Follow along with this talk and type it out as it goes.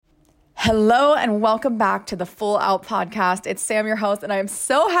Hello and welcome back to the Full Out Podcast. It's Sam, your host, and I'm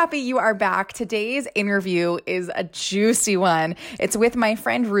so happy you are back. Today's interview is a juicy one. It's with my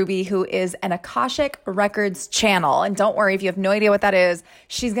friend Ruby, who is an Akashic Records channel. And don't worry, if you have no idea what that is,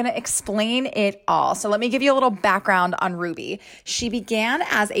 she's going to explain it all. So let me give you a little background on Ruby. She began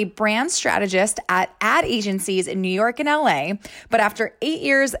as a brand strategist at ad agencies in New York and LA, but after 8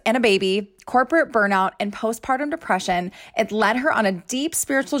 years and a baby, corporate burnout, and postpartum depression, it led her on a deep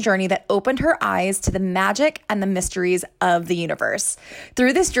spiritual journey that opened her eyes to the magic and the mysteries of the universe.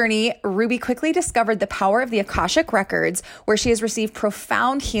 Through this journey, Ruby quickly discovered the power of the Akashic Records, where she has received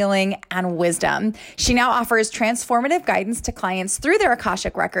profound healing and wisdom. She now offers transformative guidance to clients through their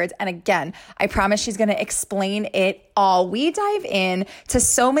Akashic Records. And again, I promise she's going to explain it all. We dive in to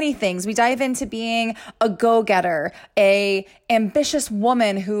so many things. We dive into being a go-getter, a ambitious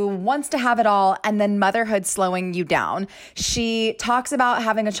woman who wants to have it all, and then motherhood slowing you down. She talks about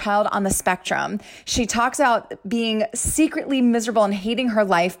having a child on the spectrum. She talks about being secretly miserable and hating her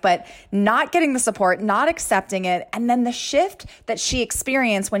life, but not getting the support, not accepting it. And then the shift that she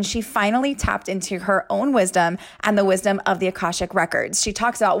experienced when she finally tapped into her own wisdom and the wisdom of the Akashic Records. She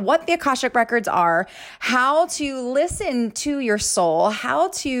talks about what the Akashic Records are, how to listen to your soul, how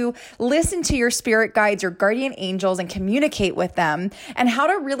to listen to your spirit guides, your guardian angels, and communicate with them, and how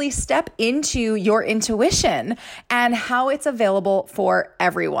to really step into your intuition and how it's available for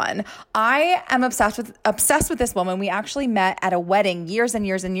everyone. I am obsessed with this woman. We actually met at a wedding years and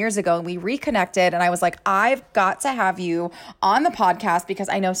years and years ago, and we reconnected, and I was like, I've got to have you on the podcast because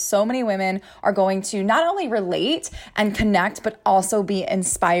I know so many women are going to not only relate and connect, but also be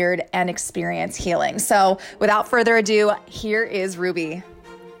inspired and experience healing. So without further ado, here is Ruby.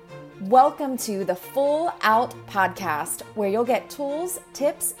 Welcome to the Full Out Podcast, where you'll get tools,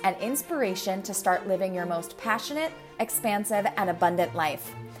 tips, and inspiration to start living your most passionate, expansive, and abundant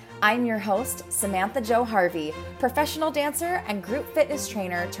life. I'm your host, Samantha Jo Harvey, professional dancer and group fitness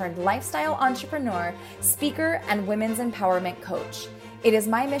trainer turned lifestyle entrepreneur, speaker, and women's empowerment coach. It is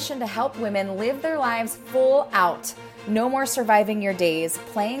my mission to help women live their lives full out. No more surviving your days,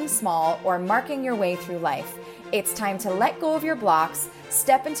 playing small, or marking your way through life. It's time to let go of your blocks,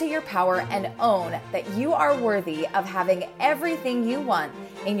 step into your power, and own that you are worthy of having everything you want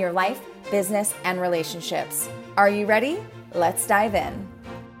in your life, business, and relationships. Are you ready? Let's dive in.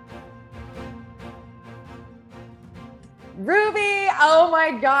 Ruby, oh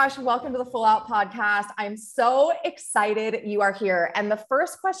my gosh, welcome to the Full Out Podcast. I'm so excited you are here. And the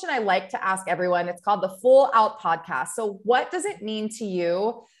first question I like to ask everyone, it's called the Full Out Podcast. So what does it mean to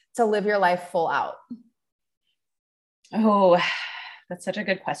you to live your life full out? Oh, that's such a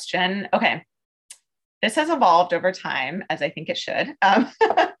good question. Okay. This has evolved over time, as I think it should.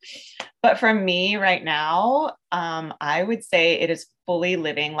 But for me right now, I would say it is fully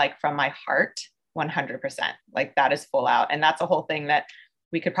living like from my heart, 100%. Like that is full out. And that's a whole thing that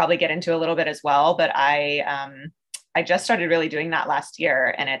we could probably get into a little bit as well. But I just started really doing that last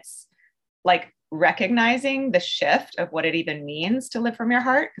year. And it's like recognizing the shift of what it even means to live from your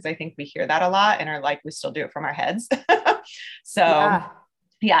heart. Cause I think we hear that a lot and are like, we still do it from our heads. So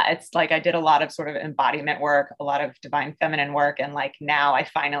yeah, it's like, I did a lot of sort of embodiment work, a lot of divine feminine work. And like, now I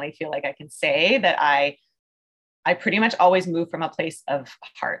finally feel like I can say that I pretty much always move from a place of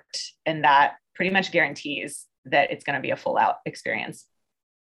heart, and that pretty much guarantees that it's going to be a full out experience.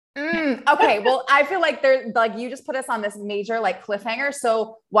 Okay. Well, I feel like you just put us on this major like cliffhanger.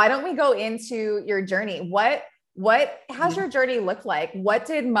 So why don't we go into your journey? What has your journey looked like? What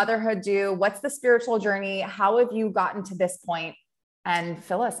did motherhood do? What's the spiritual journey? How have you gotten to this point? And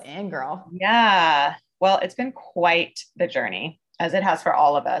fill us in, girl. Yeah. Well, it's been quite the journey, as it has for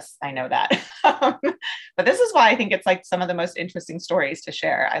all of us. I know that. But this is why I think it's like some of the most interesting stories to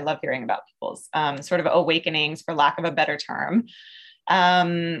share. I love hearing about people's sort of awakenings, for lack of a better term.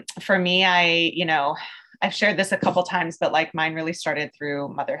 For me, I've shared this a couple times, but like mine really started through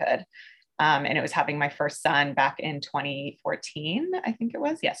motherhood. And it was having my first son back in 2014, I think it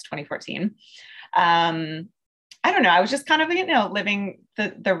was. Yes, 2014. I don't know. I was just kind of, living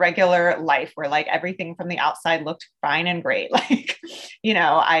the regular life where like everything from the outside looked fine and great. Like,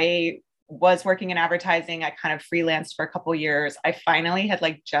 I was working in advertising. I kind of freelanced for a couple of years. I finally had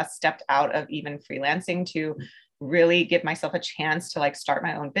like just stepped out of even freelancing to really give myself a chance to like start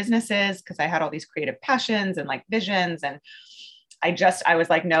my own businesses, because I had all these creative passions and like visions. And I was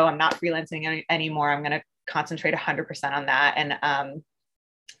like, no, I'm not freelancing anymore. I'm going to concentrate 100% on that. And,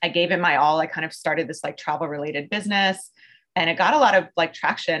 I gave it my all. I kind of started this like travel related business, and it got a lot of like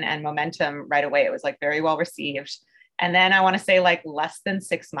traction and momentum right away. It was like very well received. And then I want to say like less than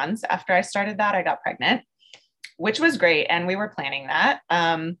 6 months after I started that, I got pregnant, which was great. And we were planning that.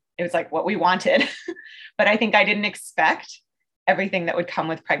 it was like what we wanted. But I think I didn't expect everything that would come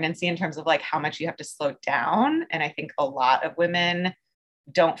with pregnancy in terms of like how much you have to slow down. And I think a lot of women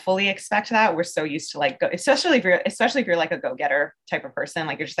don't fully expect that. We're so used to like go, especially if you're like a go-getter type of person,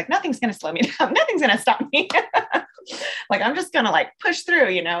 like you're just like, nothing's going to slow me down. Nothing's going to stop me. Like, I'm just going to like push through,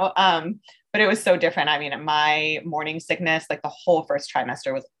 you know? But it was so different. I mean, my morning sickness, like the whole first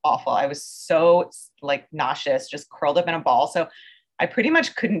trimester was awful. I was so like nauseous, just curled up in a ball. So I pretty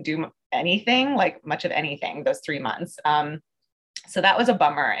much couldn't do anything, like much of anything those 3 months. So that was a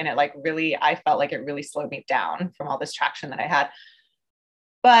bummer. And it like really, I felt like it really slowed me down from all this traction that I had.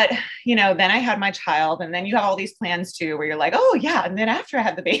 But, you know, then I had my child, and then you have all these plans too, where you're like, oh yeah. And then after I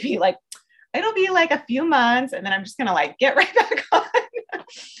had the baby, like, it'll be like a few months, and then I'm just going to like get right back on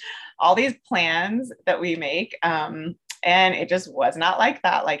all these plans that we make. And it just was not like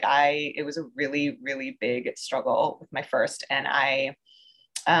that. Like it was a really, really big struggle with my first. And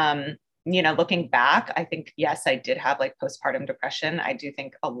you know, looking back, I think, yes, I did have like postpartum depression. I do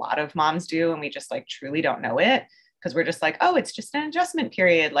think a lot of moms do. And we just like truly don't know it because we're just like, oh, it's just an adjustment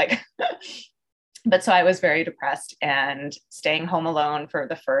period. Like, but so I was very depressed and staying home alone for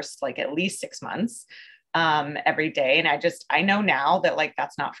the first, like at least 6 months, every day. And I know now that like,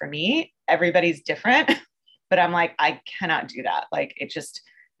 that's not for me. Everybody's different, but I'm like, I cannot do that. Like, it just,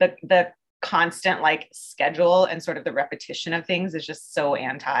 the constant like schedule and sort of the repetition of things is just so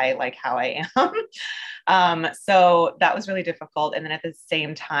anti like how I am. So that was really difficult. And then at the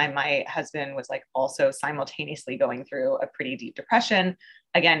same time, my husband was like also simultaneously going through a pretty deep depression.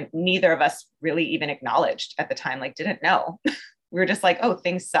 Again, neither of us really even acknowledged at the time, like didn't know. We were just like, oh,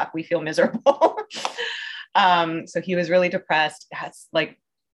 things suck. We feel miserable. So he was really depressed, has like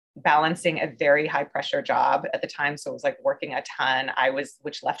balancing a very high pressure job at the time. So it was like working a ton.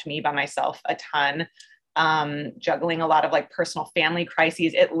 Which left me by myself a ton, juggling a lot of like personal family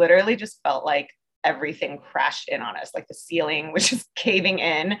crises. It literally just felt like everything crashed in on us. Like the ceiling was just caving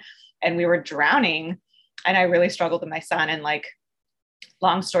in and we were drowning. And I really struggled with my son. And like,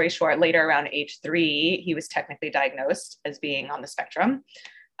 long story short, later around age 3, he was technically diagnosed as being on the spectrum.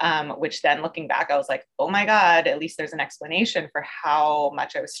 Which then looking back, I was like, oh my God, at least there's an explanation for how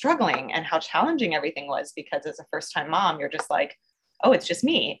much I was struggling and how challenging everything was. Because as a first-time mom, you're just like, oh, it's just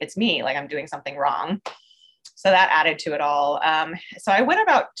me. It's me. Like I'm doing something wrong. So that added to it all. So I went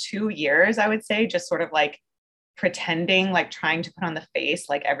about 2 years, I would say, just sort of like pretending, like trying to put on the face,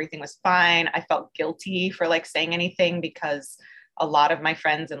 like everything was fine. I felt guilty for like saying anything because a lot of my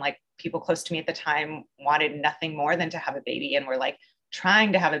friends and like people close to me at the time wanted nothing more than to have a baby and were like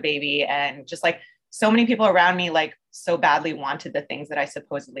trying to have a baby. And just like so many people around me, like so badly wanted the things that I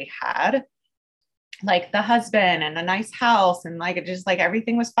supposedly had, like the husband and a nice house. And like, it just like,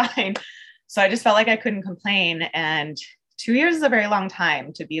 everything was fine. So I just felt like I couldn't complain. And 2 years is a very long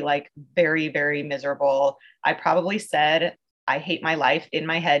time to be like very, very miserable. I probably said, I hate my life in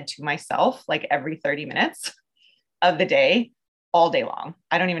my head to myself, like every 30 minutes of the day, all day long.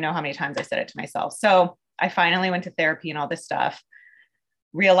 I don't even know how many times I said it to myself. So I finally went to therapy and all this stuff,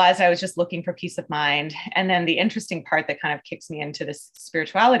 realized I was just looking for peace of mind. And then the interesting part that kind of kicks me into this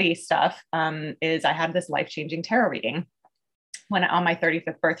spirituality stuff is I had this life-changing tarot reading when on my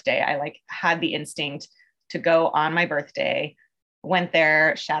 35th birthday. I like had the instinct to go on my birthday, went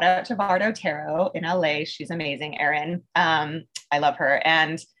there, shout out to Bardo Tarot in LA. She's amazing. Erin. I love her.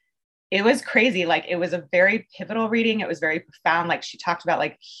 And it was crazy. Like it was a very pivotal reading. It was very profound. Like she talked about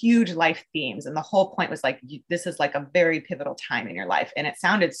like huge life themes. And the whole point was like, this is like a very pivotal time in your life. And it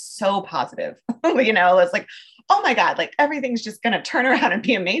sounded so positive, you know, it's like, oh my God, like everything's just going to turn around and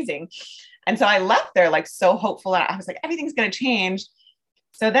be amazing. And so I left there like so hopeful. And I was like, everything's going to change.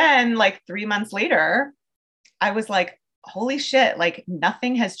 So then like 3 months later, I was like, holy shit, like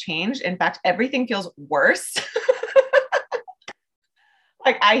nothing has changed. In fact, everything feels worse.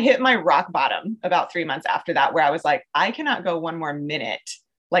 Like I hit my rock bottom about 3 months after that, where I was like, I cannot go one more minute,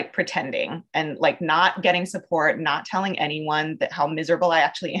 like pretending and like not getting support, not telling anyone that how miserable I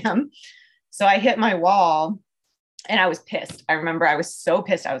actually am. So I hit my wall and I was pissed. I remember I was so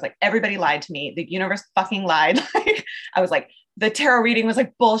pissed. I was like, everybody lied to me. The universe fucking lied. Like I was like, the tarot reading was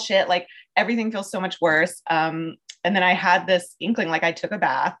like bullshit. Like everything feels so much worse. And then I had this inkling, like I took a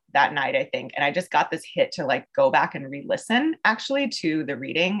bath that night, I think, and I just got this hit to like go back and re-listen actually to the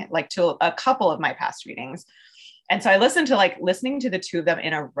reading, like to a couple of my past readings. And so I listened to like listening to the two of them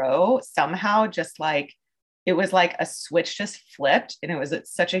in a row, somehow just like, it was like a switch just flipped. And it was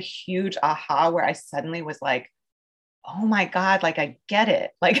such a huge aha where I suddenly was like, oh my God, like I get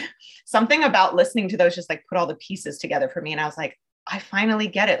it. Like something about listening to those just like put all the pieces together for me. And I was like, I finally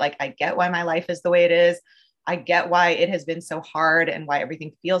get it. Like I get why my life is the way it is. I get why it has been so hard and why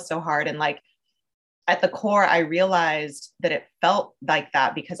everything feels so hard. And like at the core, I realized that it felt like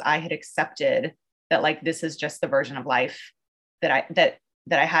that because I had accepted that like this is just the version of life that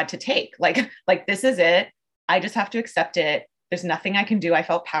I had to take. Like this is it. I just have to accept it. There's nothing I can do. I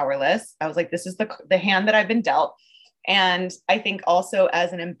felt powerless. I was like, this is the hand that I've been dealt. And I think also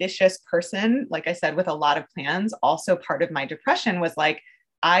as an ambitious person, like I said, with a lot of plans, also part of my depression was like,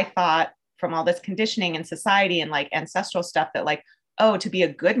 I thought from all this conditioning in society and like ancestral stuff that like, oh, to be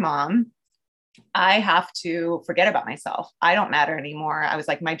a good mom, I have to forget about myself. I don't matter anymore. I was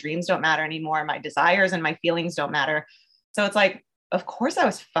like, my dreams don't matter anymore. My desires and my feelings don't matter. So it's like, of course I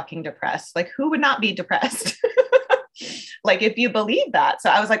was fucking depressed. Like who would not be depressed? Like if you believe that. So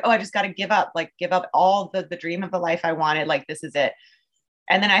I was like, oh, I just got to give up all the dream of the life I wanted. Like, this is it.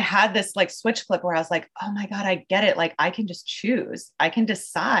 And then I had this like switch flip where I was like, oh my God, I get it. Like I can just choose. I can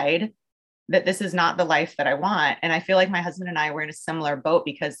decide that this is not the life that I want. And I feel like my husband and I were in a similar boat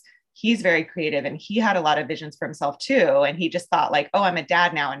because he's very creative and he had a lot of visions for himself too. And he just thought like, oh, I'm a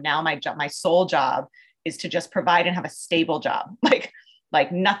dad now. And now my job, my sole job is to just provide and have a stable job.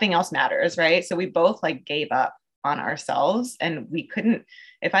 Like nothing else matters. Right. So we both like gave up on ourselves and we couldn't,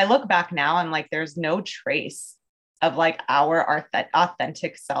 if I look back now, I'm like, there's no trace of like our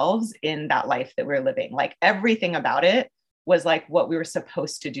authentic selves in that life that we're living. Like everything about it was like what we were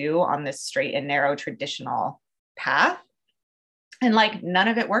supposed to do on this straight and narrow traditional path. And like, none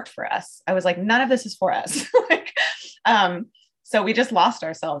of it worked for us. I was like, none of this is for us. So we just lost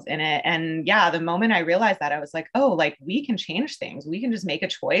ourselves in it. And yeah, the moment I realized that, I was like, oh, like we can change things. We can just make a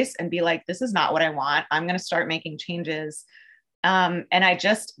choice and be like, this is not what I want. I'm going to start making changes. And I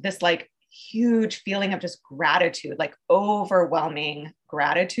just, this like huge feeling of just gratitude, like overwhelming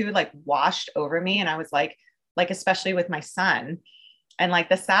gratitude, like washed over me. And I was like, especially with my son. And like,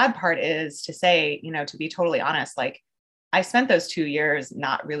 the sad part is to say, you know, to be totally honest, like I spent those 2 years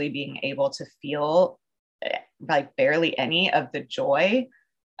not really being able to feel like barely any of the joy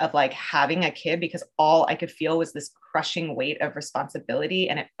of like having a kid, because all I could feel was this crushing weight of responsibility.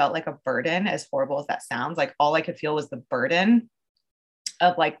 And it felt like a burden, as horrible as that sounds. Like all I could feel was the burden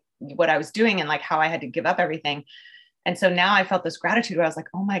of like what I was doing and like how I had to give up everything. And so now I felt this gratitude where I was like,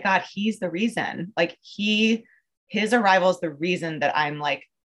 oh my God, he's the reason. Like his arrival is the reason that I'm like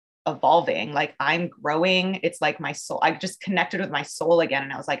evolving, like I'm growing. It's like my soul, I just connected with my soul again.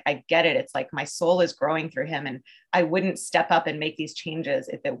 And I was like, I get it. It's like my soul is growing through him. And I wouldn't step up and make these changes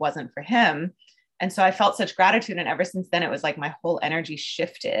if it wasn't for him. And so I felt such gratitude. And ever since then, it was like my whole energy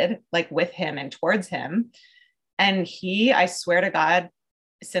shifted like with him and towards him. And I swear to God,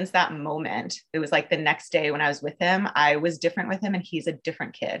 since that moment, it was like the next day when I was with him, I was different with him and he's a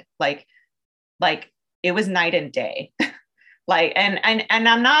different kid. Like it was night and day. Like, and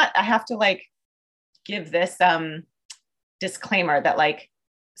I'm not, I have to like give this disclaimer that like,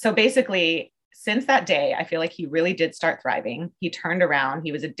 so basically since that day, I feel like he really did start thriving. He turned around.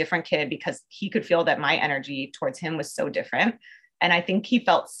 He was a different kid because he could feel that my energy towards him was so different. And I think he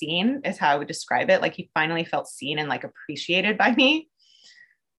felt seen, is how I would describe it. Like he finally felt seen and like appreciated by me.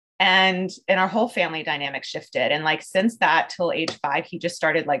 And our whole family dynamic shifted. And like, since that till age 5, he just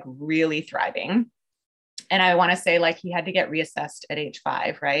started like really thriving. And I want to say like he had to get reassessed at age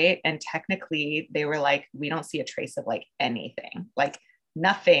 5, right? And technically they were like, we don't see a trace of like anything, like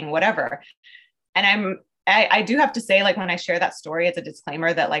nothing, whatever. And I do have to say, like, when I share that story, it's a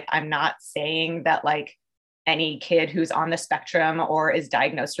disclaimer that like, I'm not saying that like any kid who's on the spectrum or is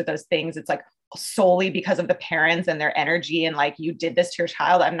diagnosed with those things, it's like solely because of the parents and their energy and like you did this to your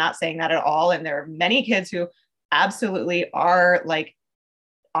child. I'm not saying that at all. And there are many kids who absolutely are like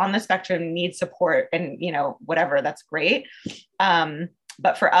on the spectrum, need support and, you know, whatever, that's great.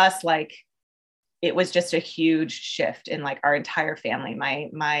 But for us, like, it was just a huge shift in like our entire family.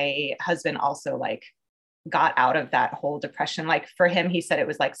 My husband also like got out of that whole depression. Like for him, he said it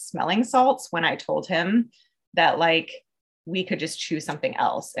was like smelling salts when I told him that like we could just choose something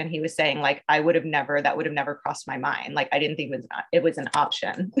else. And he was saying like, that would have never crossed my mind. Like, I didn't think it was an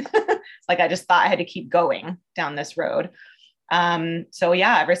option. Like, I just thought I had to keep going down this road. So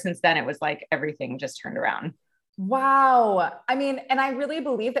yeah, ever since then, it was like everything just turned around. Wow. I mean, and I really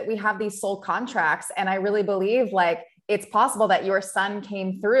believe that we have these soul contracts. And I really believe like it's possible that your son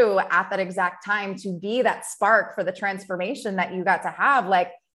came through at that exact time to be that spark for the transformation that you got to have.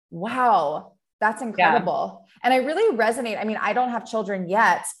 Like, wow, that's incredible. Yeah. And I really resonate. I mean, I don't have children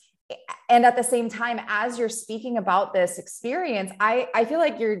yet. And at the same time, as you're speaking about this experience, I feel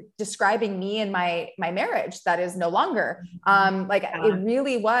like you're describing me and my marriage that is no longer, it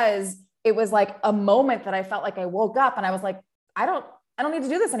really was. It was like a moment that I felt like I woke up and I was like, I don't need to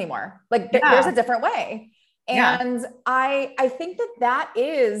do this anymore. Like there's a different way. Yeah. And I think that that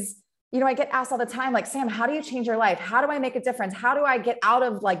is, you know, I get asked all the time, like, Sam, how do you change your life? How do I make a difference? How do I get out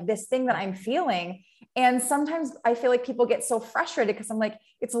of like this thing that I'm feeling? And sometimes I feel like people get so frustrated because I'm like,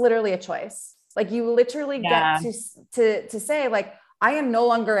 it's literally a choice. Like you literally get Yeah. to say like, I am no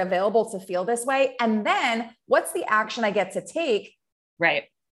longer available to feel this way. And then what's the action I get to take Right.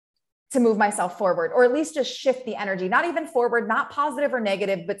 to move myself forward, or at least just shift the energy, not even forward, not positive or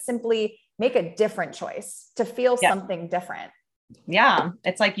negative, but simply make a different choice to feel Yeah. something different. Yeah.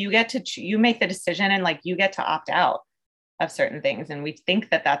 It's like you get to, you make the decision and like you get to opt out of certain things. And we think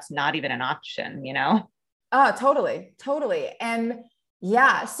that that's not even an option, you know? Oh, totally. Totally. And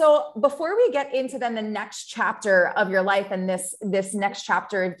yeah. So before we get into then the next chapter of your life and this next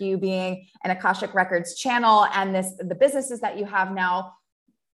chapter of you being an Akashic Records channel and the businesses that you have now,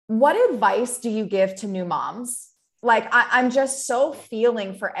 what advice do you give to new moms? Like, I'm just so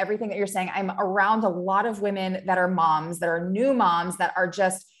feeling for everything that you're saying. I'm around a lot of women that are moms, that are new moms, that are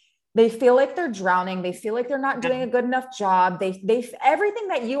just, they feel like they're drowning. They feel like they're not doing a good enough job. Everything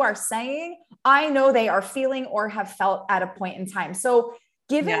that you are saying, I know they are feeling or have felt at a point in time. So,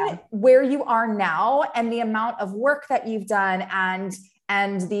 given Yeah. where you are now and the amount of work that you've done and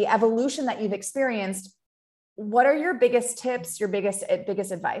the evolution that you've experienced, what are your biggest tips, your biggest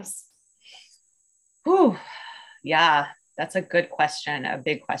advice? Whew. Yeah. That's a good question. A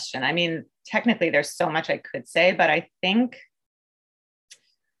big question. I mean, technically there's so much I could say, but I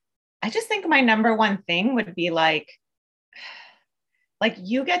just think my number one thing would be like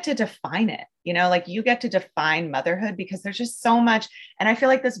you get to define it, you know, like you get to define motherhood because there's just so much. And I feel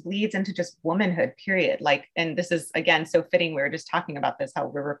like this bleeds into just womanhood, period. Like, and this is again, so fitting. We were just talking about this, how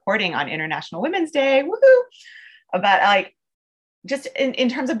we're recording on International Women's Day. Woohoo. But like, just in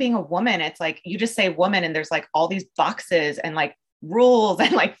terms of being a woman, it's like, you just say woman and there's like all these boxes and like rules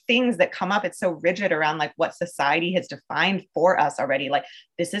and like things that come up. It's so rigid around like what society has defined for us already. Like,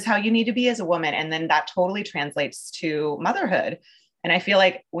 this is how you need to be as a woman. And then that totally translates to motherhood. And I feel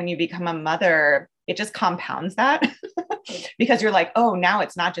like when you become a mother, it just compounds that because you're like, oh, now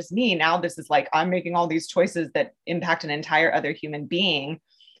it's not just me. Now this is like, I'm making all these choices that impact an entire other human being.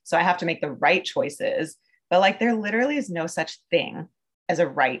 So I have to make the right choices. But like, there literally is no such thing as a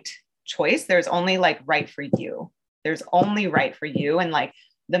right choice. There's only like right for you. There's only right for you. And like,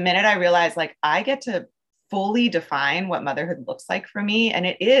 the minute I realized like I get to fully define what motherhood looks like for me, and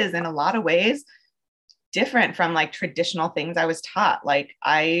it is in a lot of ways different from like traditional things I was taught. Like,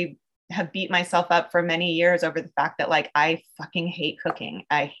 I have beat myself up for many years over the fact that like I fucking hate cooking.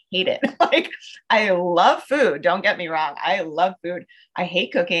 I hate it. Like, I love food. Don't get me wrong. I love food. I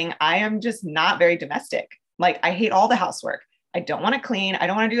hate cooking. I am just not very domestic. Like, I hate all the housework. I don't want to clean. I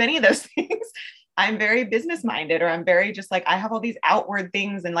don't want to do any of those things. I'm very business minded, or I'm very just like, I have all these outward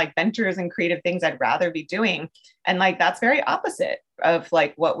things and like ventures and creative things I'd rather be doing. And like, that's very opposite of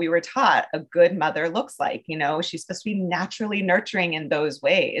like what we were taught a good mother looks like. You know, she's supposed to be naturally nurturing in those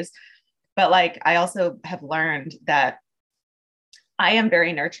ways. But like, I also have learned that I am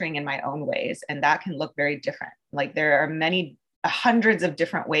very nurturing in my own ways, and that can look very different. Like, there are many hundreds of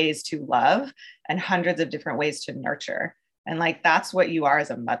different ways to love and hundreds of different ways to nurture. And like, that's what you are as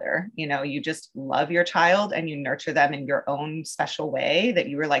a mother. You know, you just love your child and you nurture them in your own special way that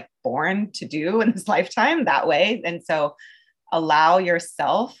you were like born to do in this lifetime that way. And so allow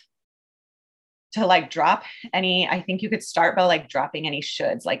yourself to like drop any, I think you could start by like dropping any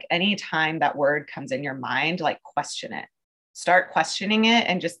shoulds. Like, anytime that word comes in your mind, like question it, start questioning it,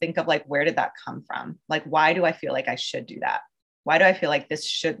 and just think of like, where did that come from? Like, why do I feel like I should do that? Why do I feel like this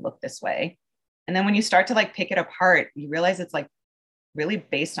should look this way? And then when you start to like pick it apart, you realize it's like really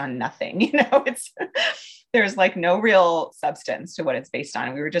based on nothing, you know, it's, there's like no real substance to what it's based on.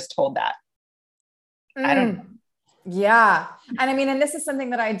 And we were just told that. I don't know. Yeah. And I mean, and this is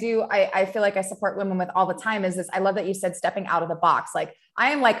something that I do. I feel like I support women with all the time is this. I love that you said stepping out of the box. Like, I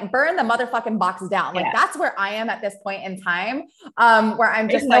am like, burn the motherfucking box down. Like, Yeah. that's where I am at this point in time. Where I'm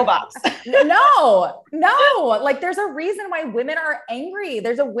There's just no like, box. no, like there's a reason why women are angry.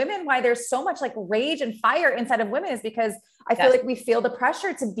 There's a women why there's so much like rage and fire inside of women, is because I feel like we feel the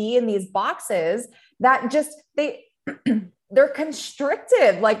pressure to be in these boxes that just, they're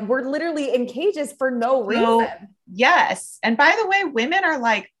constrictive. Like, we're literally in cages for no reason. So, yes. And by the way, women are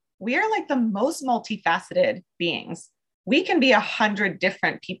like, we are like the most multifaceted beings. We can be 100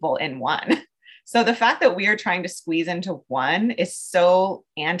 different people in one. So the fact that we are trying to squeeze into one is so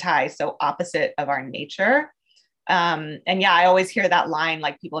so opposite of our nature. And yeah, I always hear that line,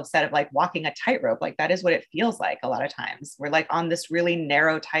 like people have said, of like walking a tightrope. Like, that is what it feels like a lot of times. We're like on this really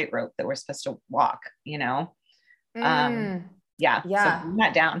narrow tightrope that we're supposed to walk, you know? Yeah. So Yeah. bring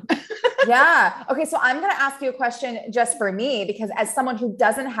that down. Yeah. Okay. So I'm going to ask you a question just for me, because as someone who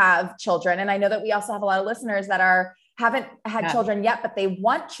doesn't have children, and I know that we also have a lot of listeners that haven't had Yeah. children yet, but they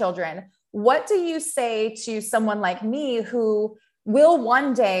want children. What do you say to someone like me who will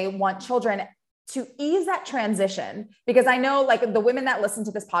one day want children to ease that transition? Because I know like the women that listen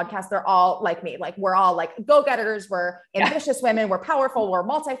to this podcast, they're all like me. Like we're all like go-getters, we're ambitious women, we're powerful, we're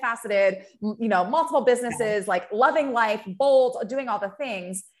multifaceted, multiple businesses, like loving life, bold, doing all the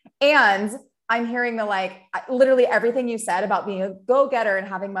things. And I'm hearing literally everything you said about being a go-getter and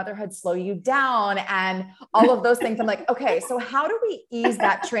having motherhood slow you down and all of those things. I'm like, okay, so how do we ease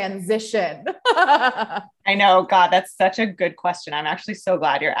that transition? I know, God, that's such a good question. I'm actually so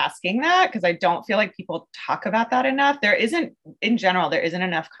glad you're asking that because I don't feel like people talk about that enough. In general, there isn't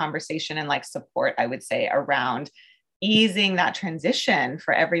enough conversation and like support, I would say, around easing that transition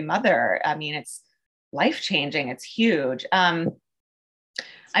for every mother. I mean, it's life-changing. It's huge.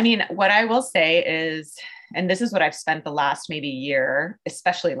 I mean, what I will say is, and this is what I've spent the last maybe year,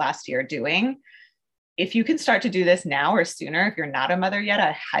 especially last year doing, if you can start to do this now or sooner, if you're not a mother yet,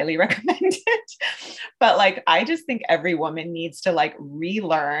 I highly recommend it. But like, I just think every woman needs to like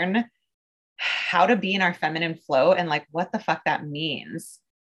relearn how to be in our feminine flow and like what the fuck that means,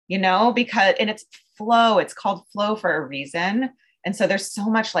 because, and it's flow, it's called flow for a reason. And so there's so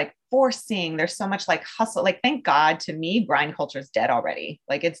much like forcing, there's so much like hustle. Like, thank God, to me, grind culture is dead already.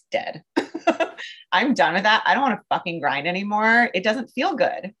 Like it's dead. I'm done with that. I don't want to fucking grind anymore. It doesn't feel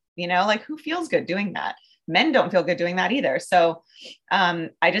good. Like who feels good doing that? Men don't feel good doing that either. So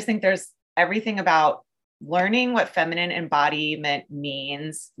I just think there's everything about learning what feminine embodiment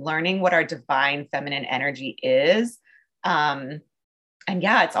means, learning what our divine feminine energy is. And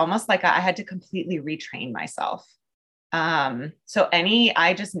yeah, it's almost like I had to completely retrain myself. I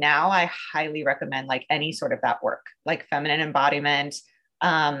highly recommend like any sort of that work, like feminine embodiment,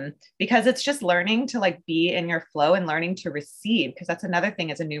 because it's just learning to like be in your flow and learning to receive. Cause that's another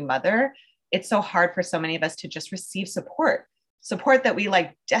thing as a new mother, it's so hard for so many of us to just receive support that we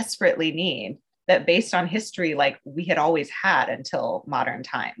like desperately need, that based on history, like we had always had until modern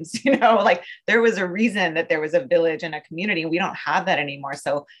times, like there was a reason that there was a village and a community. We don't have that anymore.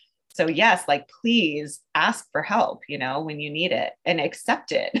 So yes, like, please ask for help, when you need it and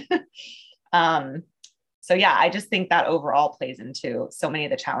accept it. So yeah, I just think that overall plays into so many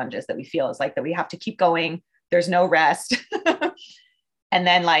of the challenges that we feel is like that we have to keep going. There's no rest. And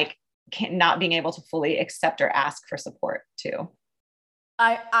then like not being able to fully accept or ask for support too.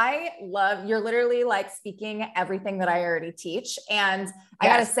 I love, you're literally like speaking everything that I already teach. And I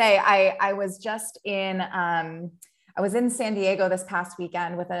gotta say, I was just I was in San Diego this past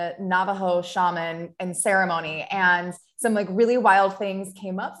weekend with a Navajo shaman and ceremony, and some like really wild things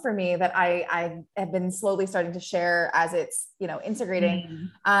came up for me that I have been slowly starting to share as it's, integrating.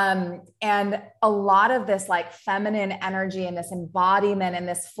 And a lot of this like feminine energy and this embodiment and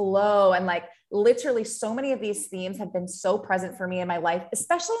this flow, and like literally so many of these themes have been so present for me in my life,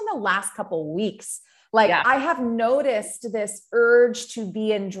 especially in the last couple of weeks. Like I have noticed this urge to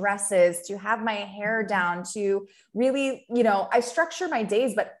be in dresses, to have my hair down, to really, I structure my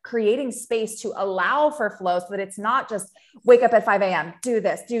days, but creating space to allow for flow so that it's not just wake up at 5 a.m., do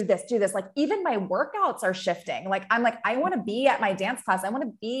this. Like even my workouts are shifting. Like I'm like, I want to be at my dance class. I want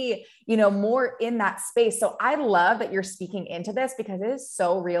to be, more in that space. So I love that you're speaking into this because it is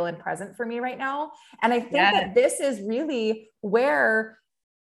so real and present for me right now. And I think that this is really where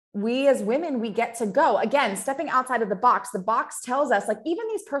we as women, we get to go again, stepping outside of the box. The box tells us like, even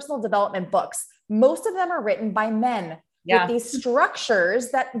these personal development books, most of them are written by men with these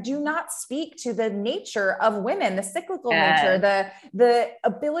structures that do not speak to the nature of women, the cyclical nature, the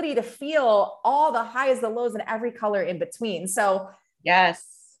ability to feel all the highs, the lows, and every color in between. So yes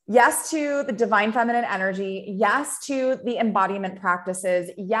to the divine feminine energy. Yes to the embodiment practices.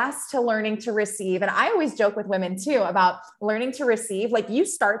 Yes to learning to receive. And I always joke with women too about learning to receive. Like you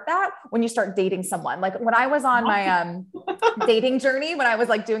start that when you start dating someone. Like when I was on my dating journey, when I was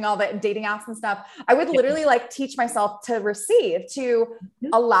like doing all the dating apps and stuff, I would literally like teach myself to receive, to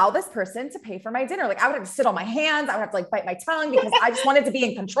allow this person to pay for my dinner. Like I would have to sit on my hands. I would have to like bite my tongue because I just wanted to be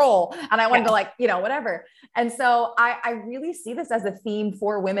in control and I wanted to like, whatever. And so I really see this as a theme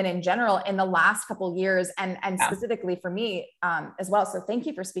for women in general in the last couple of years and specifically for me as well. So thank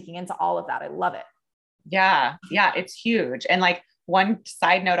you for speaking into all of that. I love it. Yeah, it's huge. And like one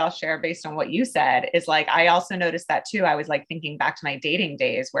side note I'll share based on what you said is like, I also noticed that too. I was like thinking back to my dating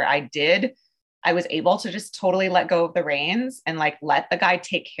days where I was able to just totally let go of the reins and like let the guy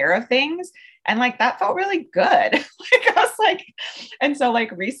take care of things. And like, that felt really good. Like, I was like, and so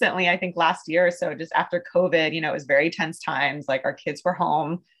like recently, I think last year or so, just after COVID, it was very tense times, like our kids were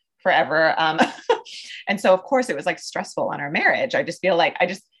home forever. And so of course it was like stressful on our marriage. I just feel like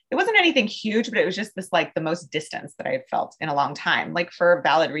it wasn't anything huge, but it was just this like the most distance that I had felt in a long time, like for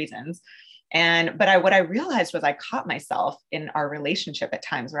valid reasons. What I realized was I caught myself in our relationship at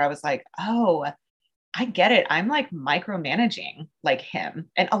times where I was like, oh, I get it. I'm like micromanaging like him.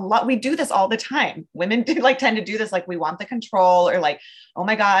 And we do this all the time. Women do like tend to do this. Like we want the control or like, oh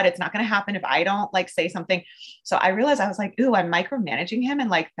my God, it's not going to happen if I don't like say something. So I realized I was like, ooh, I'm micromanaging him. And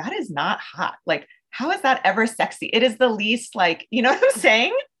like, that is not hot. Like, how is that ever sexy? It is the least like, you know what I'm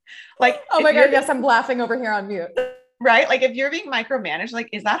saying? Like, oh my God, yes, I'm laughing over here on mute. Right? Like if you're being micromanaged, like,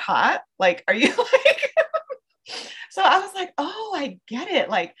 is that hot? Like, are you like, so I was like, oh, I get it.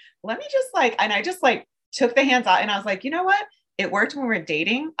 Like, let me just like, and I just like took the hands out and I was like, you know what? It worked when we were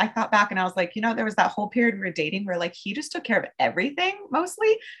dating. I thought back and I was like, you know, there was that whole period we were dating where like, he just took care of everything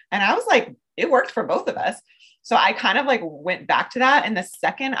mostly. And I was like, it worked for both of us. So I kind of like went back to that. And the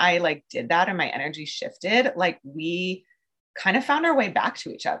second I like did that and my energy shifted, like we kind of found our way back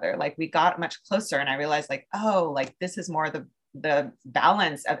to each other. Like we got much closer and I realized like, oh, like this is more the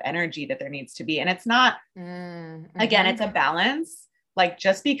balance of energy that there needs to be. And it's not, again, it's a balance. Like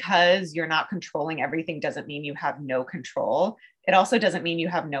just because you're not controlling everything doesn't mean you have no control. It also doesn't mean you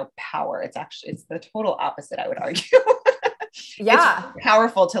have no power. It's the total opposite, I would argue. Yeah. It's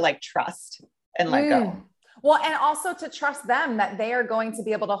powerful to like trust and let go. Well, and also to trust them that they are going to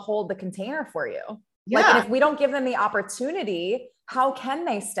be able to hold the container for you. Yeah. Like, and if we don't give them the opportunity, how can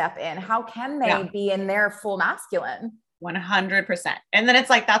they step in? How can they be in their full masculine? 100%. And then it's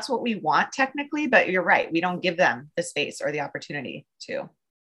like, that's what we want technically, but you're right. We don't give them the space or the opportunity to.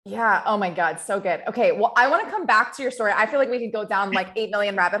 Yeah. Oh my God. So good. Okay. Well, I want to come back to your story. I feel like we could go down like 8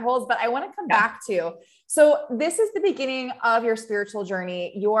 million rabbit holes, but I want to come back to, so this is the beginning of your spiritual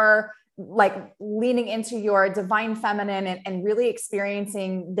journey. You're like leaning into your divine feminine and really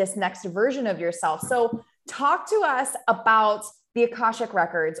experiencing this next version of yourself. So talk to us about the Akashic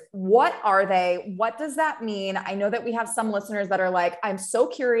records. What are they? What does that mean? I know that we have some listeners that are like, I'm so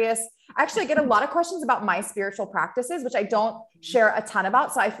curious. Actually, I get a lot of questions about my spiritual practices, which I don't share a ton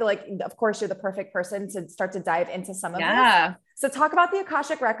about. So I feel like, of course, you're the perfect person to start to dive into some of this. So talk about the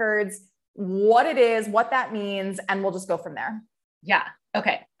Akashic records, what it is, what that means, and we'll just go from there. Yeah.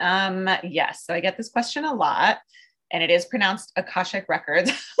 Okay. Yes. So I get this question a lot. And it is pronounced Akashic records.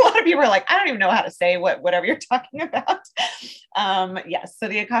 A lot of people are like, I don't even know how to say whatever you're talking about. Yes. So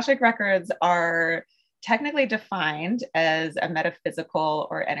the Akashic records are technically defined as a metaphysical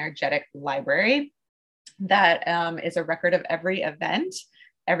or energetic library that is a record of every event,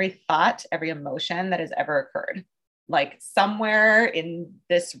 every thought, every emotion that has ever occurred. Like somewhere in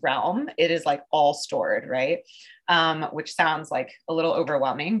this realm, it is like all stored, right? Which sounds like a little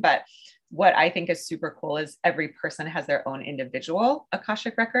overwhelming, but what I think is super cool is every person has their own individual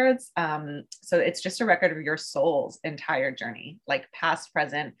Akashic records. So it's just a record of your soul's entire journey, like past,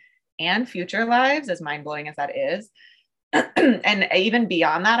 present, and future lives, as mind-blowing as that is. And even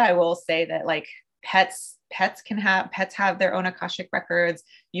beyond that, I will say that like pets have their own Akashic records.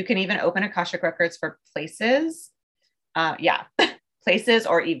 You can even open Akashic records for places. Places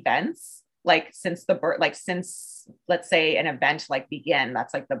or events. Like since the birth, like since let's say an event like began,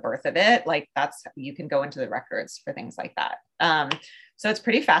 that's like the birth of it. Like that's, you can go into the records for things like that. So it's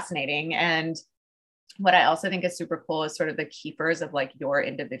pretty fascinating. And what I also think is super cool is sort of the keepers of like your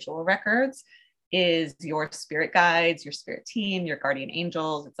individual records is your spirit guides, your spirit team, your guardian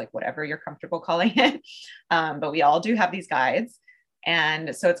angels. It's like whatever you're comfortable calling it. But we all do have these guides.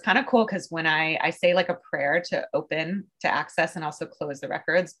 And so it's kind of cool because when I say like a prayer to open, to access and also close the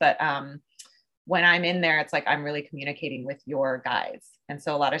records, but when I'm in there, it's like I'm really communicating with your guides. And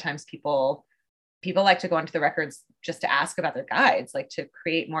so a lot of times people like to go into the records just to ask about their guides, like to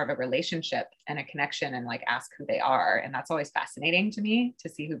create more of a relationship and a connection and like ask who they are. And that's always fascinating to me to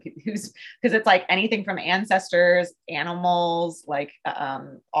see who's, because it's like anything from ancestors, animals, like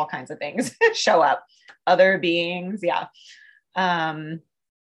all kinds of things show up, other beings. Yeah.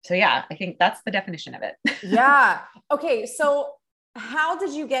 So yeah, I think that's the definition of it. Yeah. Okay. So how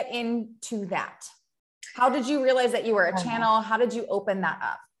did you get into that? How did you realize that you were a channel? How did you open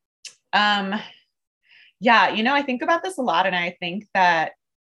that up? Yeah, I think about this a lot. And I think that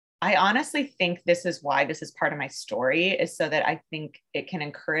I honestly think this is why this is part of my story, is so that I think it can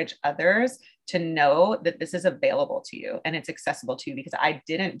encourage others to know that this is available to you and it's accessible to you, because I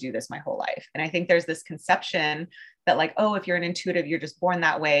didn't do this my whole life. And I think there's this conception that like, oh, if you're an intuitive, you're just born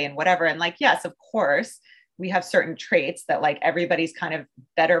that way and whatever. And like, yes, of course, we have certain traits that like everybody's kind of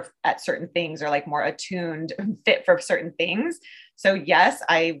better at certain things or like more attuned, fit for certain things. So yes,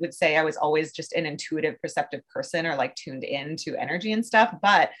 I would say I was always just an intuitive, perceptive person or like tuned into energy and stuff.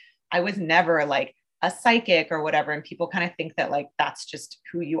 But I was never like a psychic or whatever. And people kind of think that like, that's just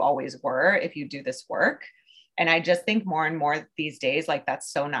who you always were if you do this work. And I just think more and more these days, like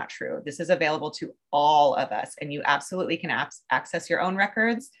that's so not true. This is available to all of us, and you absolutely can access your own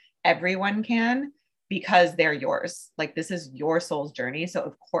records. Everyone can, because they're yours. Like this is your soul's journey. So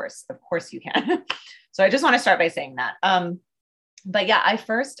of course you can. So I just want to start by saying that. But yeah, I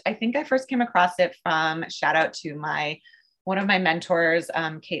think I first came across it from, shout out to one of my mentors,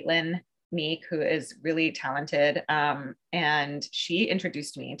 Caitlin Meek, who is really talented. And she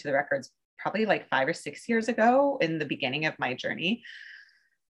introduced me to the records probably like 5 or 6 years ago in the beginning of my journey.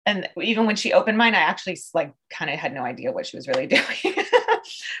 And even when she opened mine, I actually like kind of had no idea what she was really doing,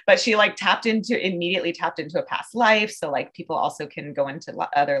 but she like immediately tapped into a past life. So like people also can go into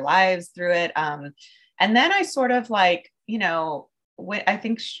other lives through it. And then I sort of like, you know, I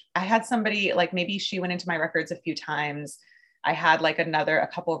think I had somebody like, maybe she went into my records a few times. I had like a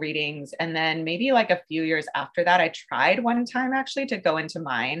couple readings. And then maybe like a few years after that, I tried one time actually to go into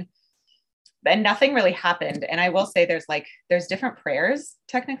mine, and nothing really happened. And I will say there's different prayers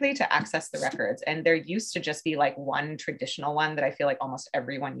technically to access the records. And there used to just be like one traditional one that I feel like almost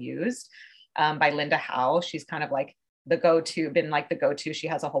everyone used, by Linda Howe. She's kind of like the go-to. She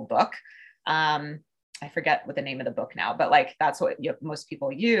has a whole book. I forget what the name of the book now, but like, that's what most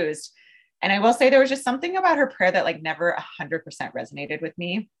people used. And I will say there was just something about her prayer that like never 100% resonated with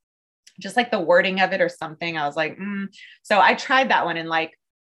me. Just like the wording of it or something. I was like, So I tried that one and like,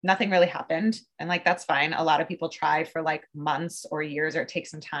 nothing really happened. And like, that's fine. A lot of people try for like months or years, or it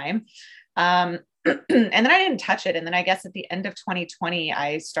takes some time. And then I didn't touch it. And then I guess at the end of 2020,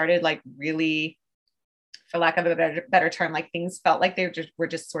 I started like really, for lack of a better term, like things felt like they were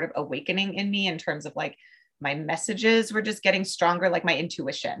just sort of awakening in me in terms of like my messages were just getting stronger, like my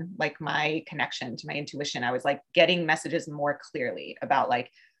intuition, like my connection to my intuition. I was like getting messages more clearly about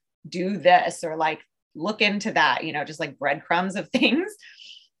like, do this, or like, look into that, you know, just like breadcrumbs of things.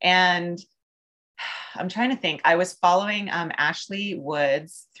 And I'm trying to think, I was following Ashley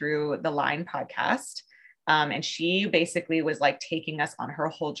Woods through the Line podcast. And she basically was like taking us on her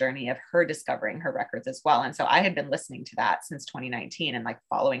whole journey of her discovering her records as well. And so I had been listening to that since 2019 and like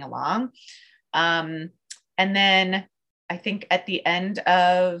following along. And then I think at the end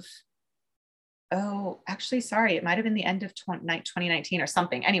of, it might've been the end of 2019 or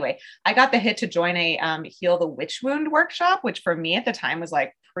something. Anyway, I got the hit to join a Heal the Witch Wound workshop, which for me at the time was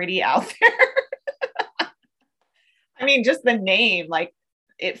like pretty out there. I mean, just the name, like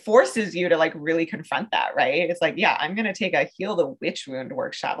it forces you to like really confront that, right? It's like, yeah, I'm going to take a Heal the Witch Wound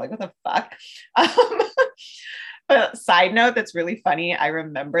workshop. Like, what the fuck? But side note, that's really funny. I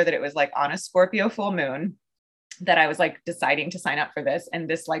remember that it was like on a Scorpio full moon that I was like deciding to sign up for this. And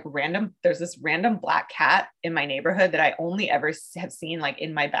there's this random black cat in my neighborhood that I only ever have seen like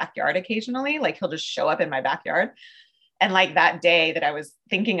in my backyard occasionally. Like he'll just show up in my backyard. And like that day that I was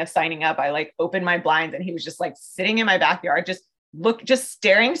thinking of signing up, I like opened my blinds and he was just like sitting in my backyard, just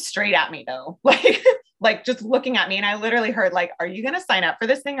staring straight at me though. Like just looking at me. And I literally heard like, are you going to sign up for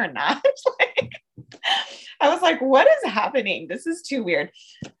this thing or not? Like, I was like, what is happening? This is too weird.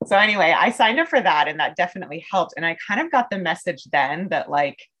 So anyway, I signed up for that and that definitely helped. And I kind of got the message then that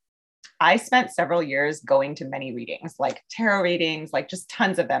like, I spent several years going to many readings, like tarot readings, like just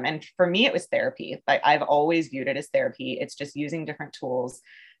tons of them. And for me, it was therapy. Like I've always viewed it as therapy. It's just using different tools.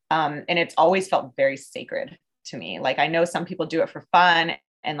 And it's always felt very sacred to me. Like I know some people do it for fun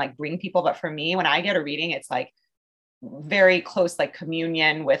and like bring people, but for me, when I get a reading, it's like very close, like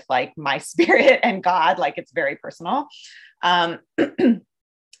communion with like my spirit and God, like it's very personal. And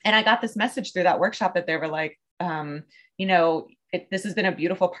I got this message through that workshop that they were like, you know, this has been a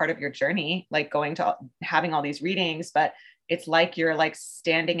beautiful part of your journey, like going to having all these readings, but it's like you're like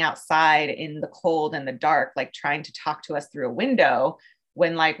standing outside in the cold and the dark, like trying to talk to us through a window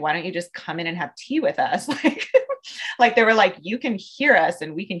when like, why don't you just come in and have tea with us? Like they were like, you can hear us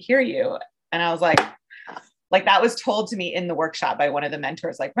and we can hear you. And I was like that was told to me in the workshop by one of the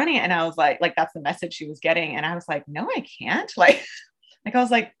mentors, like running it. And I was like, that's the message she was getting. And I was like, no, I can't. Like I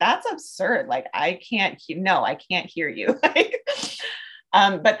was like, that's absurd. Like, I can't hear you.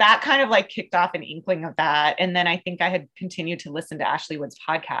 But that kind of like kicked off an inkling of that. And then I think I had continued to listen to Ashley Wood's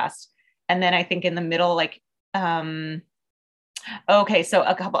podcast. And then I think in the middle, so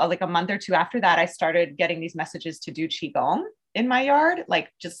a month or two after that, I started getting these messages to do Qigong in my yard, like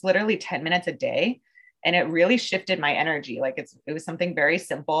just literally 10 minutes a day. And it really shifted my energy. Like it was something very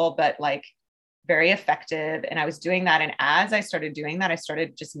simple, but like very effective. And I was doing that. And as I started doing that, I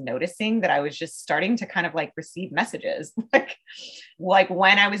started just noticing that I was just starting to kind of like receive messages like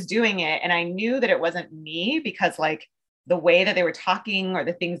when I was doing it. And I knew that it wasn't me because like the way that they were talking or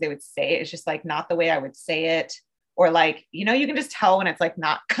the things they would say. It's just like not the way I would say it. Or like, you know, you can just tell when it's like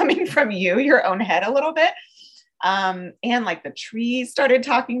not coming from you, your own head a little bit. And like the trees started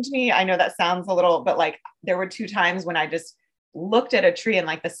talking to me. I know that sounds a little, but like there were 2 times when I just looked at a tree and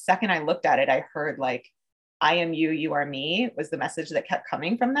like the second I looked at it, I heard like, I am you, you are me was the message that kept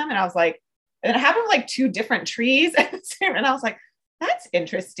coming from them. And I was like, and it happened with like 2 different trees. And I was like, that's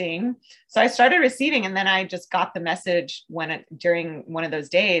interesting. So I started receiving, and then I just got the message during one of those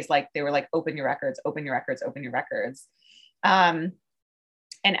days, like they were like, open your records, open your records, open your records. And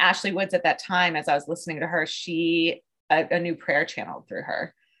Ashley Woods at that time, as I was listening to her, a new prayer channeled through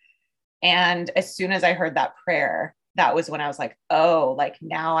her. And as soon as I heard that prayer, that was when I was like, oh, like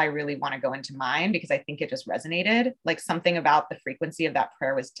now I really want to go into mine, because I think it just resonated. Like something about the frequency of that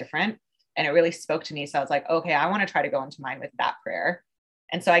prayer was different. And it really spoke to me. So I was like, okay, I want to try to go into mine with that prayer.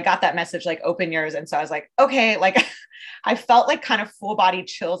 And so I got that message, like open yours. And so I was like, okay, like I felt like kind of full body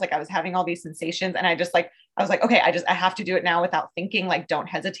chills. Like I was having all these sensations, and I was like, okay, I have to do it now without thinking, like, don't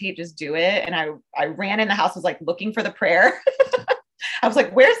hesitate, just do it. And I ran in the house, was like looking for the prayer. I was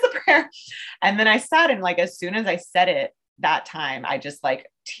like, where's the prayer? And then I sat, and like, as soon as I said it that time, I just like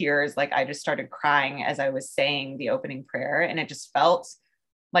tears, like I just started crying as I was saying the opening prayer. And it just felt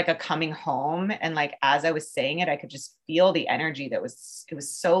like a coming home. And like, as I was saying it, I could just feel the energy it was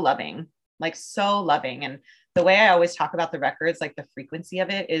so loving, like so loving. And the way I always talk about the records, like the frequency of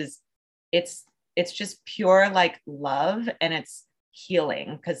it is it's just pure like love, and it's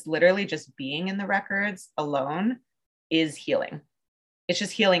healing, because literally just being in the records alone is healing. It's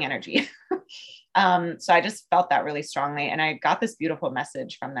just healing energy. So I just felt that really strongly. And I got this beautiful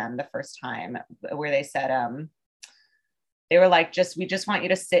message from them the first time where they said, they were like, we just want you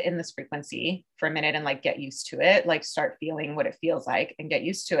to sit in this frequency for a minute and like get used to it, like start feeling what it feels like and get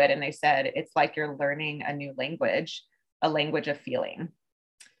used to it. And they said, it's like you're learning a new language, a language of feeling.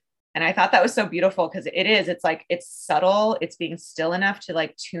 And I thought that was so beautiful, because it's like, it's subtle. It's being still enough to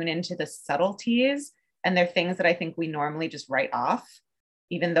like tune into the subtleties. And they're things that I think we normally just write off,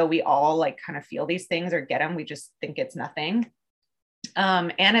 even though we all like kind of feel these things or get them, we just think it's nothing.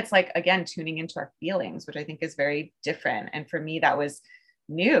 And it's like, again, tuning into our feelings, which I think is very different. And for me, that was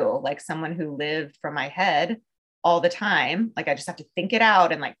new, like someone who lived from my head all the time. Like I just have to think it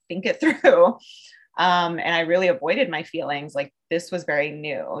out and like think it through. And I really avoided my feelings. Like this was very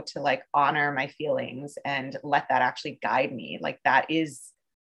new, to like honor my feelings and let that actually guide me. Like that is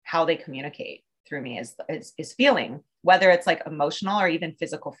how they communicate through me, is feeling, whether it's like emotional or even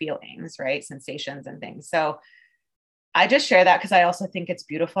physical feelings, right? Sensations and things. So I just share that because I also think it's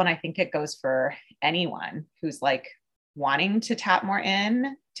beautiful. And I think it goes for anyone who's like wanting to tap more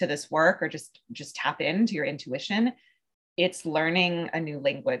in to this work, or just tap into your intuition. It's learning a new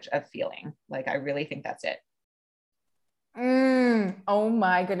language of feeling. Like, I really think that's it. Oh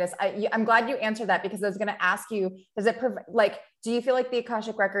my goodness. I'm glad you answered that, because I was going to ask you, do you feel like the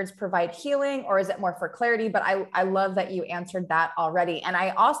Akashic records provide healing, or is it more for clarity? But I love that you answered that already. And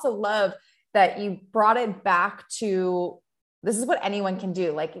I also love that you brought it back to, this is what anyone can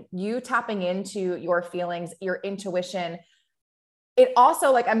do. Like you tapping into your feelings, your intuition. It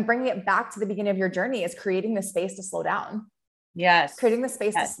also, like, I'm bringing it back to the beginning of your journey, is creating the space to slow down. Yes. Creating the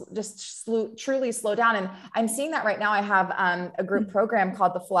space to just truly slow down. And I'm seeing that right now. I have a group program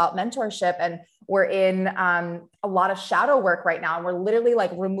called the Full Out Mentorship, and we're in a lot of shadow work right now. And we're literally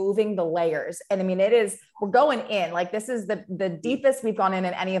like removing the layers. And I mean, we're going in, like, this is the deepest we've gone in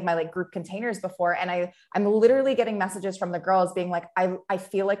any of my like group containers before. And I'm literally getting messages from the girls being like, I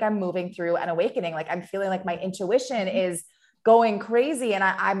feel like I'm moving through an awakening. Like I'm feeling like my intuition is going crazy. And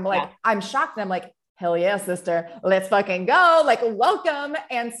I'm like, I'm shocked. And I'm like, hell yeah, sister, let's fucking go. Like, welcome.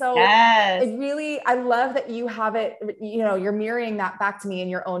 And so I love that you have it, you're mirroring that back to me in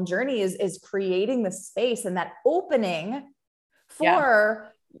your own journey, is creating the space and that opening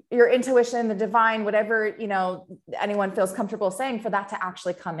for your intuition, the divine, whatever, anyone feels comfortable saying, for that to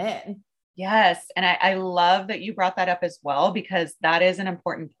actually come in. Yes. And I love that you brought that up as well, because that is an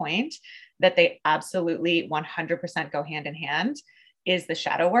important point, that they absolutely 100% go hand in hand, is the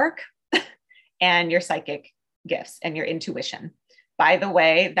shadow work and your psychic gifts and your intuition. By the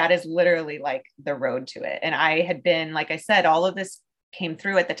way, that is literally like the road to it. And I had been, like I said, all of this came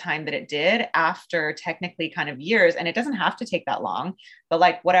through at the time that it did, after technically kind of years. And it doesn't have to take that long, but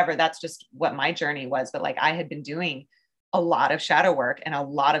like, whatever, that's just what my journey was. But like, I had been doing a lot of shadow work and a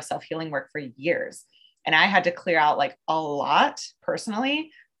lot of self-healing work for years. And I had to clear out like a lot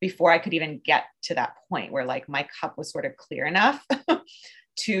personally before I could even get to that point where like my cup was sort of clear enough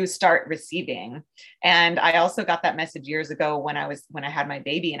to start receiving. And I also got that message years ago when I had my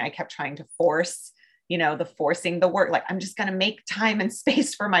baby, and I kept trying to force, the forcing the work, like, I'm just going to make time and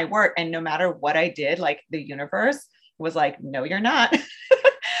space for my work. And no matter what I did, like the universe was like, no, you're not.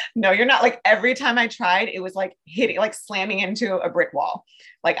 No, you're not. Like every time I tried, it was like hitting, like slamming into a brick wall.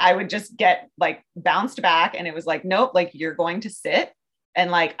 Like I would just get like bounced back, and it was like, nope, like you're going to sit.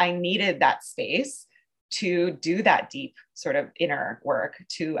 And like, I needed that space to do that deep sort of inner work,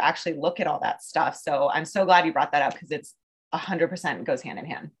 to actually look at all that stuff. So I'm so glad you brought that up, because it's 100% goes hand in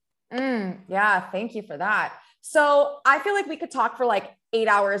hand. Yeah. Thank you for that. So I feel like we could talk for like 8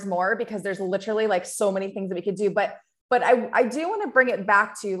 hours more, because there's literally like so many things that we could do, but I do want to bring it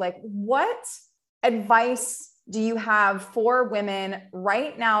back to like, what advice do you have for women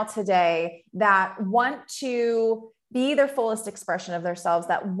right now today that want to be their fullest expression of themselves,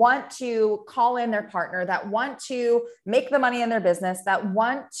 that want to call in their partner, that want to make the money in their business, that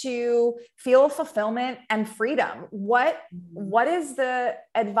want to feel fulfillment and freedom? What is the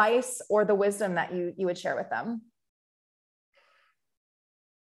advice or the wisdom that you would share with them?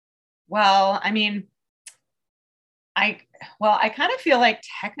 Well, I mean, I kind of feel like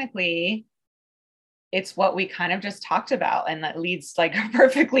technically it's what we kind of just talked about, and that leads like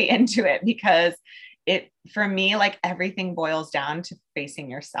perfectly into it, because for me, like everything boils down to facing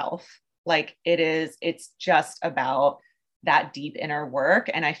yourself. Like it's just about that deep inner work.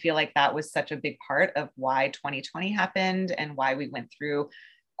 And I feel like that was such a big part of why 2020 happened, and why we went through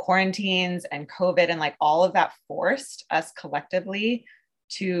quarantines and COVID, and like all of that forced us collectively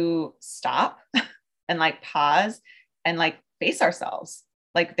to stop and like pause and like face ourselves.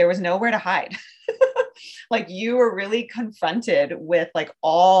 Like there was nowhere to hide. Like you were really confronted with like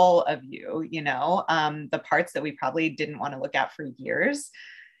all of you, the parts that we probably didn't want to look at for years.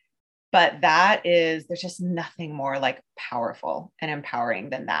 But there's just nothing more like powerful and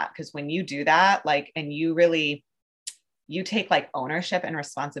empowering than that. Because when you do that, like, and you take like ownership and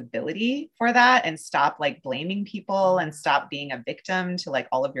responsibility for that, and stop like blaming people, and stop being a victim to like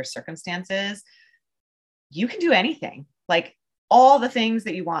all of your circumstances, you can do anything, like all the things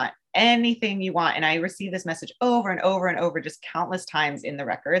that you want, anything you want. And I receive this message over and over and over, just countless times in the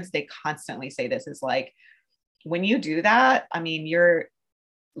records. They constantly say this is like, when you do that, I mean, you're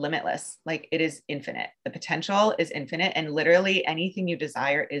limitless. Like it is infinite. The potential is infinite, and literally anything you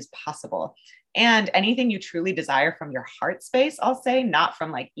desire is possible. And anything you truly desire from your heart space, I'll say, not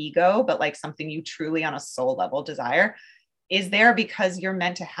from like ego, but like something you truly on a soul level desire, is there because you're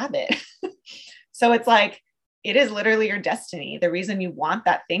meant to have it. So it's like, it is literally your destiny. The reason you want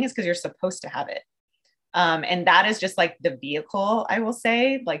that thing is because you're supposed to have it. And that is just like the vehicle, I will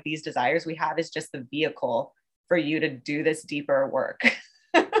say, like these desires we have is just the vehicle for you to do this deeper work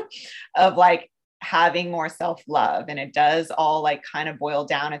of like having more self-love. And it does all like kind of boil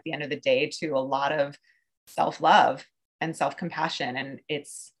down at the end of the day to a lot of self-love and self-compassion. And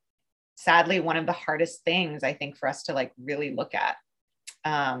it's sadly one of the hardest things I think for us to like really look at,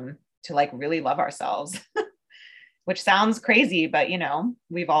 to like really love ourselves. Which sounds crazy, but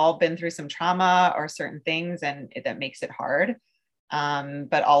we've all been through some trauma or certain things, and that makes it hard.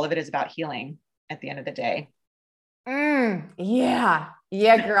 But all of it is about healing at the end of the day. Yeah,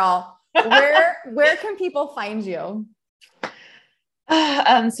 girl. Where can people find you?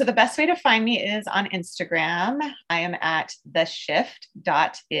 So the best way to find me is on Instagram. I am at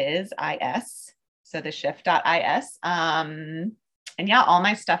theshift.is. So theshift.is. And yeah, all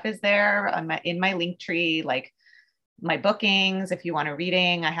my stuff is there in my link tree, like my bookings. If you want a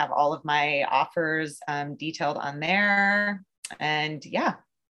reading, I have all of my offers detailed on there. And yeah.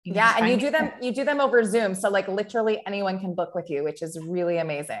 And you do them over Zoom. So like literally anyone can book with you, which is really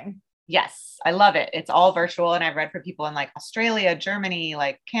amazing. Yes. I love it. It's all virtual. And I've read for people in like Australia, Germany,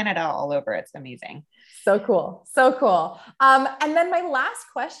 like Canada, all over. It's amazing. So cool. So cool. And then my last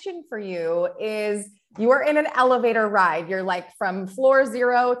question for you is, you are in an elevator ride. You're like from floor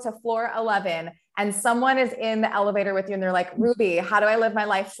 0 to floor 11, and someone is in the elevator with you and they're like, Ruby, how do I live my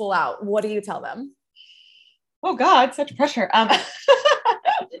life full out? What do you tell them? Oh God, such pressure.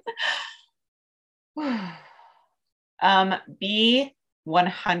 Be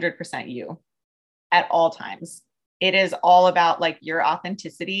 100% you at all times. It is all about like your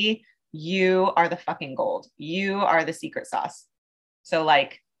authenticity. You are the fucking gold. You are the secret sauce. So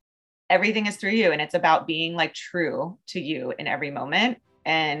like everything is through you, and it's about being like true to you in every moment.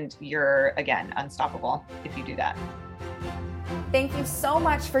 And you're, again, unstoppable if you do that. Thank you so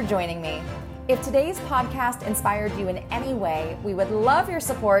much for joining me. If today's podcast inspired you in any way, we would love your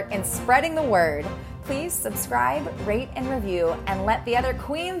support in spreading the word. Please subscribe, rate, and review, and let the other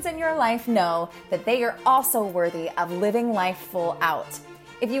queens in your life know that they are also worthy of living life full out.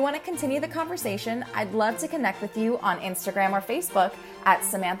 If you want to continue the conversation, I'd love to connect with you on Instagram or Facebook at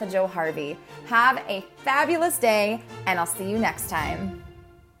Samantha Jo Harvey. Have a fabulous day, and I'll see you next time.